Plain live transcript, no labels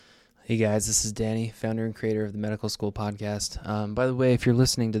Hey guys, this is Danny, founder and creator of the Medical School Podcast. By the way, if you're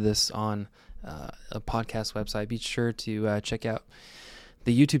listening to this on a podcast website, be sure to check out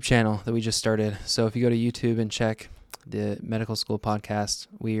the YouTube channel that we just started. So if you go to YouTube and check the Medical School Podcast,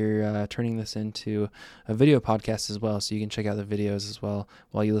 we're turning this into a video podcast as well, so you can check out the videos as well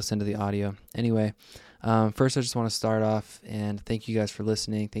while you listen to the audio. Anyway, first I just want to start off and thank you guys for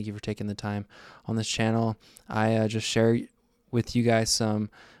listening. Thank you for taking the time on this channel. I just share with you guys some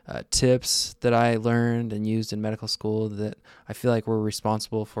tips that I learned and used in medical school that I feel like were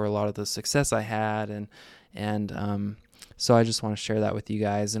responsible for a lot of the success I had, and so I just want to share that with you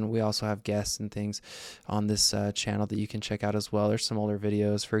guys. And we also have guests and things on this channel that you can check out as well. There's some older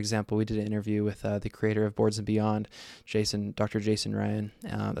videos. For example, we did an interview with the creator of Boards and Beyond, Dr. Jason Ryan.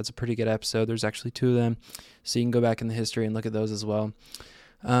 That's a pretty good episode. There's actually 2 of them, so you can go back in the history and look at those as well.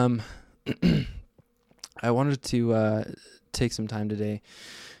 I wanted to take some time today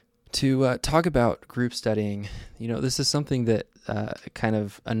to talk about group studying. You know, this is something that kind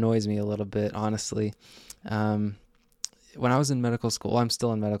of annoys me a little bit, honestly. When I was in medical school, I'm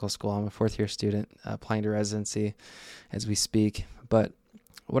still in medical school. I'm a 4th-year student applying to residency as we speak. But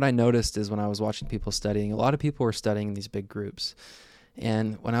what I noticed is when I was watching people studying, a lot of people were studying in these big groups.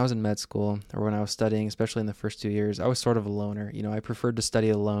 And when I was in med school, or when I was studying, especially in the first 2 years, I was sort of a loner. You know, I preferred to study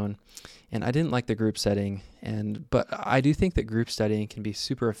alone, and I didn't like the group setting. But I do think that group studying can be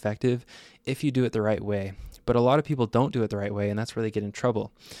super effective if you do it the right way. But a lot of people don't do it the right way, and that's where they get in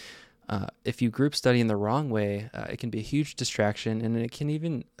trouble. If you group study in the wrong way, it can be a huge distraction, and it can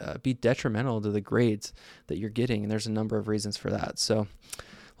even be detrimental to the grades that you're getting. And there's a number of reasons for that. So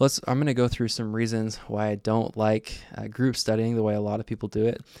I'm going to go through some reasons why I don't like group studying the way a lot of people do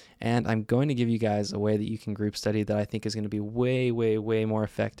it. And I'm going to give you guys a way that you can group study that I think is going to be way, way, way more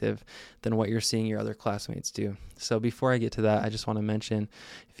effective than what you're seeing your other classmates do. So before I get to that, I just want to mention,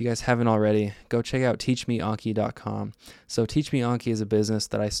 if you guys haven't already, go check out teachmeanki.com. So Teach Me Anki is a business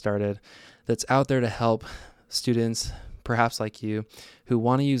that I started that's out there to help students, perhaps like you, who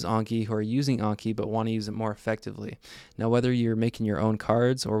want to use Anki, who are using Anki but want to use it more effectively. Now, whether you're making your own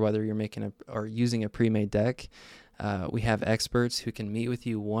cards or whether you're using a pre-made deck, we have experts who can meet with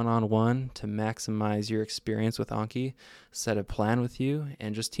you one-on-one to maximize your experience with Anki, set a plan with you,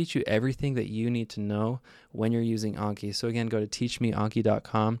 and just teach you everything that you need to know when you're using Anki. So again, go to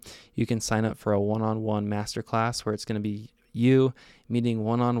teachmeanki.com. You can sign up for a one-on-one masterclass where it's going to be you meeting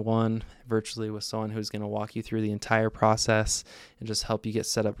one-on-one virtually with someone who's going to walk you through the entire process and just help you get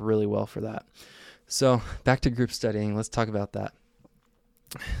set up really well for that. So back to group studying. Let's talk about that.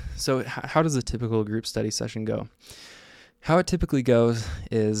 So how does a typical group study session go? How it typically goes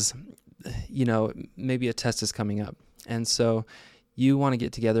is, you know, maybe a test is coming up. And so you want to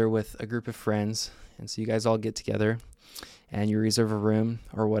get together with a group of friends. And so you guys all get together and you reserve a room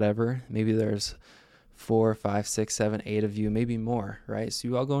or whatever. Maybe there's 4, 5, 6, 7, 8 of you, maybe more, right? So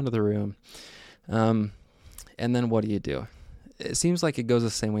you all go into the room. And then what do? It seems like it goes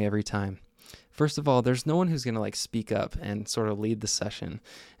the same way every time. First of all, there's no one who's going to speak up and sort of lead the session.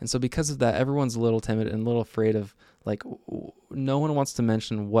 And so because of that, everyone's a little timid and a little afraid of, no one wants to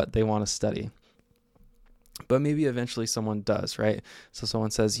mention what they want to study. But maybe eventually someone does, right? So someone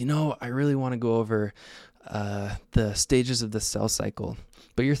says, I really want to go over the stages of the cell cycle.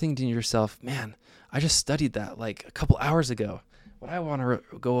 But you're thinking to yourself, man, I just studied that a couple hours ago. What I want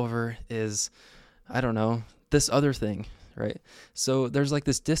to go over is, I don't know, this other thing, right? So there's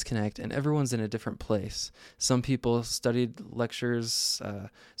this disconnect, and everyone's in a different place. Some people studied lectures.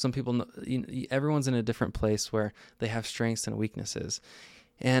 Some people, everyone's in a different place where they have strengths and weaknesses.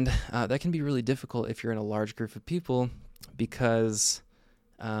 And that can be really difficult if you're in a large group of people because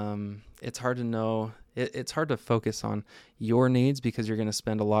it's hard to know. It's hard to focus on your needs because you're going to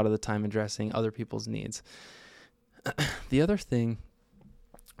spend a lot of the time addressing other people's needs. Another thing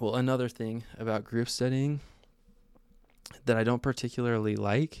about group studying that I don't particularly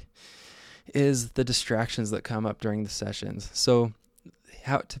like is the distractions that come up during the sessions. So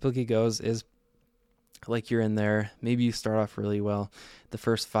how it typically goes is you're in there, maybe you start off really well the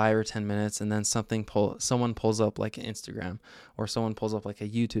first 5 or 10 minutes, and then someone pulls up an Instagram, or someone pulls up a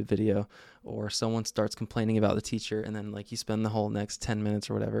YouTube video, or someone starts complaining about the teacher, and then you spend the whole next 10 minutes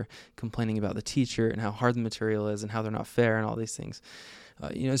or whatever complaining about the teacher and how hard the material is and how they're not fair and all these things.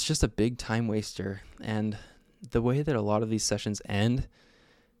 It's just a big time waster. And the way that a lot of these sessions end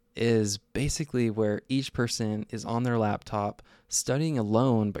is basically where each person is on their laptop studying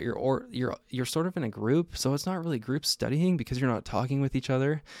alone, but you're sort of in a group, so it's not really group studying because you're not talking with each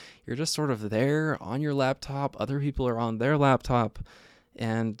other. You're just sort of there on your laptop. Other people are on their laptop,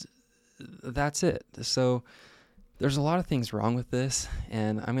 and that's it. So There's a lot of things wrong with this,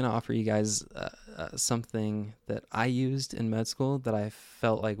 and I'm going to offer you guys something that I used in med school that I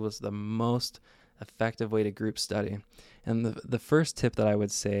felt like was the most effective way to group study. And the first tip that I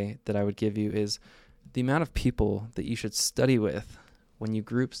would say that I would give you is the amount of people that you should study with when you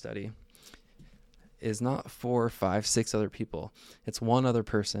group study is not 4, 5, 6 other people. It's one other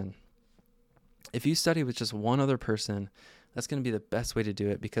person. If you study with just one other person, that's going to be the best way to do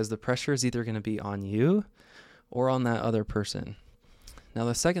it, because the pressure is either going to be on you or on that other person. Now,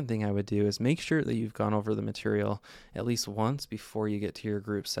 the second thing I would do is make sure that you've gone over the material at least once before you get to your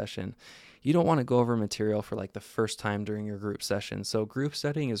group session. You don't want to go over material for like the first time during your group session. So group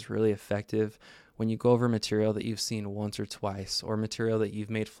studying is really effective when you go over material that you've seen once or twice, or material that you've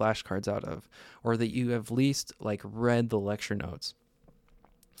made flashcards out of, or that you have at least like read the lecture notes.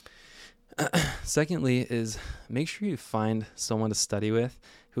 Secondly is make sure you find someone to study with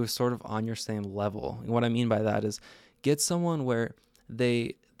who is sort of on your same level. And what I mean by that is get someone where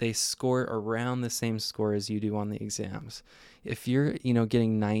they score around the same score as you do on the exams. If you're,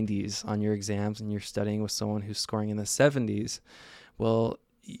 getting 90s on your exams and you're studying with someone who's scoring in the 70s, well,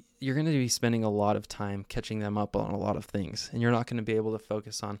 you're going to be spending a lot of time catching them up on a lot of things, and you're not going to be able to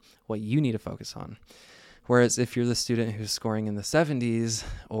focus on what you need to focus on. Whereas if you're the student who's scoring in the 70s,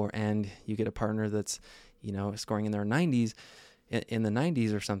 and you get a partner that's, scoring in their 90s, in the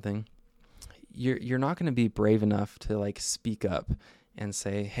 90s or something, you're not going to be brave enough to like speak up and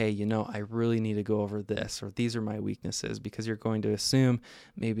say, hey, I really need to go over this, or these are my weaknesses, because you're going to assume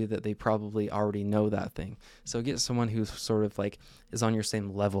maybe that they probably already know that thing. So get someone who's sort of like is on your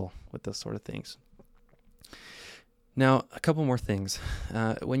same level with those sort of things. Now, a couple more things.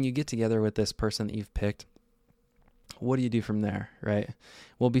 When you get together with this person that you've picked, what do you do from there, right?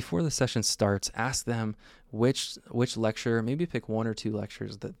 Well, before the session starts, ask them which lecture, maybe pick 1 or 2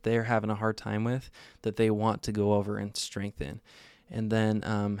 lectures that they're having a hard time with, that they want to go over and strengthen. And then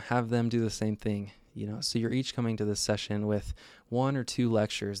have them do the same thing, So you're each coming to this session with 1 or 2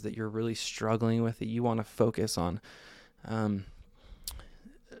 lectures that you're really struggling with, that you want to focus on.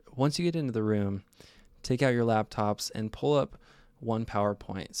 Once you get into the room, take out your laptops and pull up one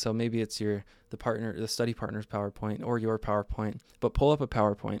PowerPoint. So maybe it's the study partner's PowerPoint or your PowerPoint, but pull up a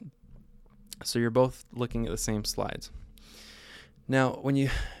PowerPoint so you're both looking at the same slides. Now, when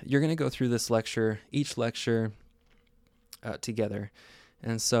you're going to go through this lecture, each lecture together.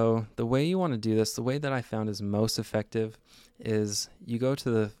 And so the way you want to do this, the way that I found is most effective, is you go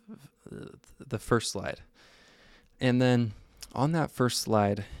to the first slide. And then on that first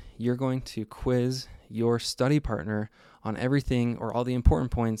slide, you're going to quiz your study partner on everything or all the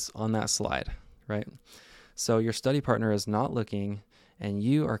important points on that slide, right? So your study partner is not looking, and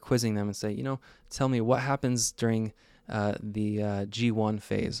you are quizzing them and say, tell me what happens during the G1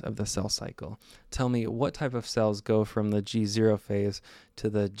 phase of the cell cycle. Tell me what type of cells go from the G0 phase to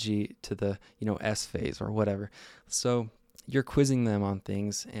the S phase or whatever. So you're quizzing them on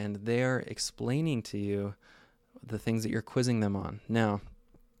things, and they're explaining to you the things that you're quizzing them on. Now,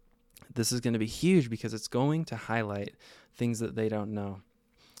 this is going to be huge because it's going to highlight things that they don't know.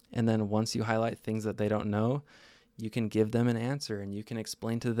 And then once you highlight things that they don't know, you can give them an answer and you can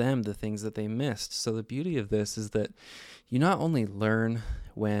explain to them the things that they missed. So the beauty of this is that you not only learn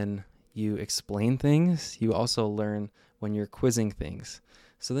when you explain things, you also learn when you're quizzing things.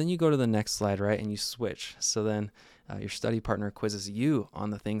 So then you go to the next slide, right, and you switch. So then your study partner quizzes you on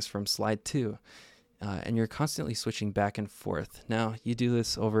the things from slide 2. And you're constantly switching back and forth. Now, you do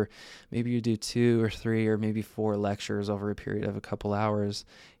this over, maybe you do 2 or 3 or maybe 4 lectures over a period of a couple hours.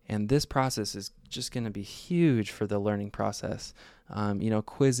 And this process is just going to be huge for the learning process.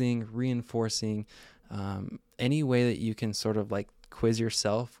 Quizzing, reinforcing, any way that you can sort of like quiz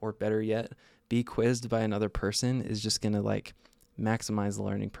yourself, or better yet, be quizzed by another person, is just going to like maximize the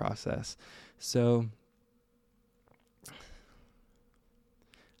learning process. So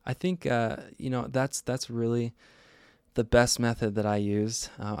I think, that's really the best method that I used.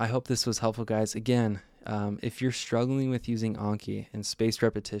 I hope this was helpful, guys. Again, if you're struggling with using Anki and spaced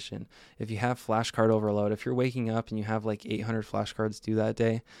repetition, if you have flashcard overload, if you're waking up and you have like 800 flashcards due that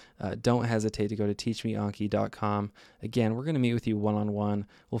day, don't hesitate to go to teachmeanki.com. Again, we're going to meet with you one-on-one.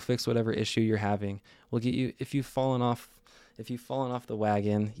 We'll fix whatever issue you're having. We'll get you, if you've fallen off the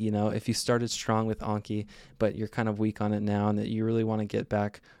wagon, if you started strong with Anki, but you're kind of weak on it now and that you really want to get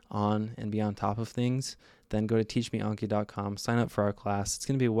back on and be on top of things, then go to teachmeanki.com, sign up for our class. It's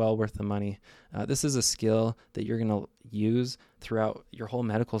going to be well worth the money. This is a skill that you're going to use throughout your whole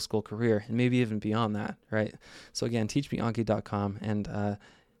medical school career and maybe even beyond that, right? So again, teachmeanki.com, and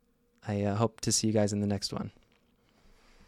I hope to see you guys in the next one.